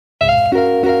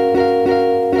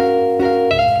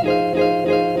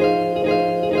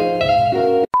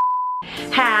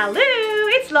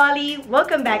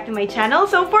welcome back to my channel.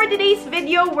 So for today's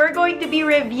video, we're going to be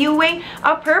reviewing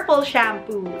a purple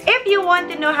shampoo. If you want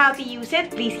to know how to use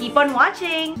it, please keep on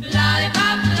watching.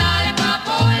 Lollipop, lollipop,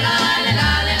 oh lolly,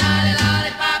 lolly, lolly,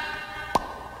 lollipop.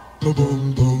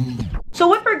 Boom, boom. So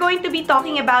what we're going to be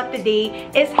talking about today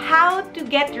is how to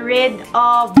get rid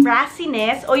of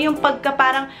brassiness o yung pagka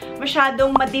parang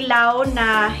masyadong madilaw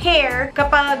na hair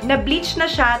kapag na-bleach na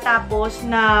siya tapos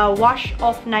na-wash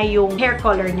off na yung hair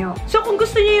color nyo. So kung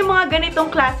gusto nyo yung mga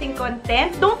ganitong klaseng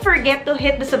content, don't forget to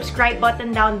hit the subscribe button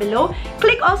down below.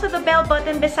 Click also the bell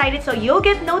button beside it so you'll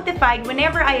get notified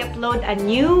whenever I upload a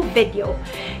new video.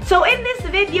 So in this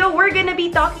video, we're gonna be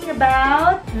talking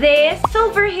about this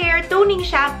silver hair toning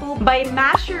shampoo by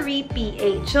Ma Cherie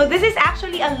Ph. So this is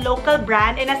actually a local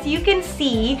brand and as you can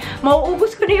see,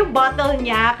 mauubos ko na yung bottle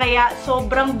niya kaya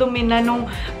sobrang dumi na nung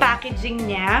packaging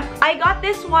niya. I got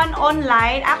this one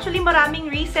online. Actually, maraming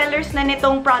resellers na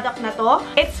nitong product na to.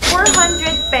 It's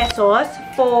 400 pesos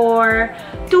for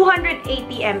 280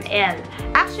 ml.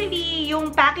 Actually,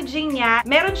 yung packaging niya,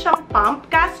 meron siyang pump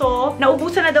kaso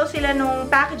naubusan na daw sila nung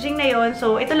packaging na yon.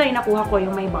 So ito lang yung nakuha ko,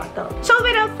 yung may bottle. So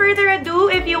without further ado,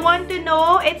 if you want to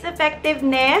know its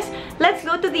effectiveness, let's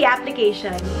go to the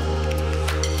application.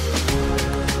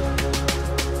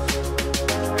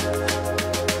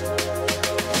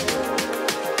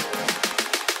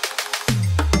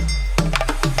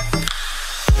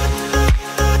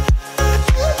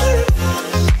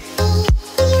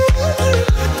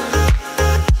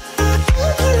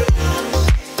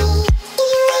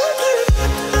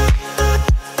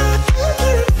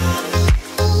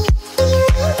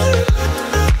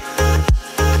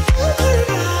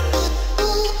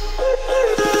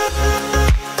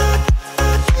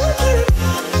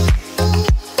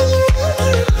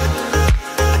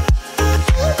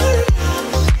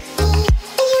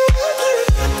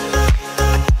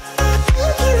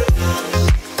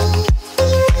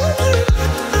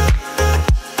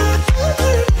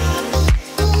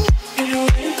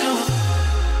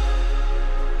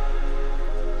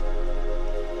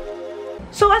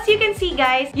 So as you can see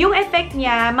guys, yung effect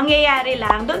niya mangyayari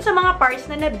lang doon sa mga parts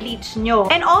na na-bleach nyo.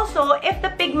 And also, if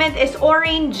the pigment is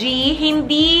orangey,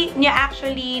 hindi niya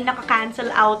actually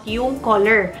nakakancel out yung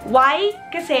color. Why?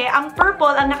 Kasi ang purple,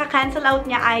 ang nakakancel out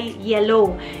niya ay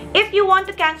yellow. If you want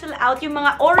to cancel out yung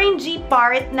mga orangey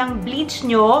part ng bleach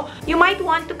nyo, you might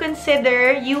want to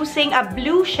consider using a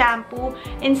blue shampoo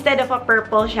instead of a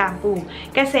purple shampoo.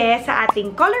 Kasi sa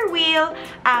ating color wheel,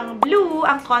 ang blue,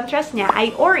 ang contrast niya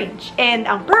ay orange. And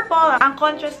ang purple, ang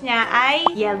contrast niya ay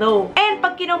yellow. And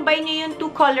pag kinumbay niyo yung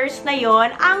two colors na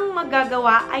yon, ang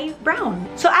magagawa ay brown.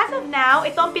 So as of now,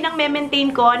 ito ang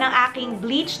pinang-maintain ko ng aking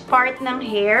bleached part ng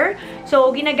hair.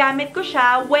 So ginagamit ko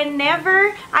siya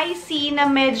whenever I see na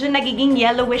medyo nagiging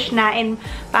yellowish na and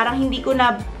parang hindi ko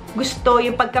na gusto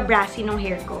yung pagka-brassy ng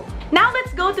hair ko. Now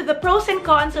let's go to the pros and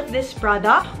cons of this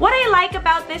product. What I like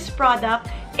about this product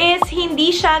is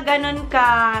hindi siya ganun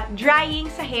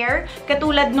ka-drying sa hair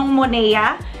katulad nung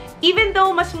Monea. Even though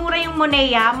mas mura yung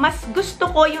Monea, mas gusto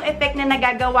ko yung effect na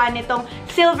nagagawa nitong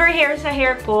silver hair sa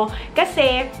hair ko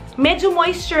kasi medyo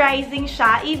moisturizing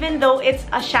siya even though it's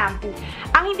a shampoo.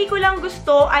 Ang hindi ko lang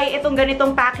gusto ay itong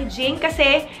ganitong packaging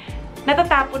kasi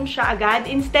natatapon siya agad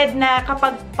instead na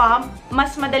kapag pump,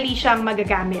 mas madali siyang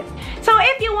magagamit. So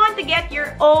if you want to get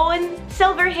your own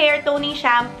silver hair toning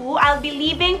shampoo, I'll be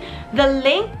leaving the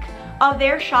link of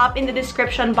their shop in the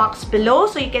description box below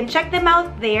so you can check them out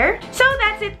there. So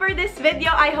that's it for this video.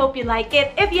 I hope you like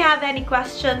it. If you have any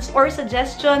questions or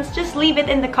suggestions, just leave it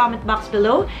in the comment box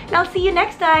below and I'll see you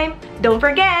next time. Don't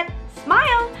forget,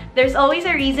 smile! There's always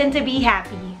a reason to be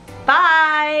happy.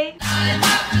 Bye!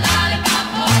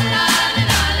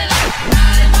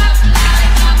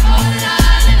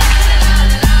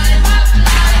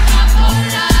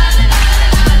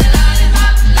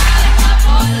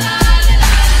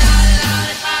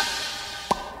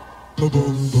 Boom,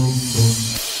 boom, boom.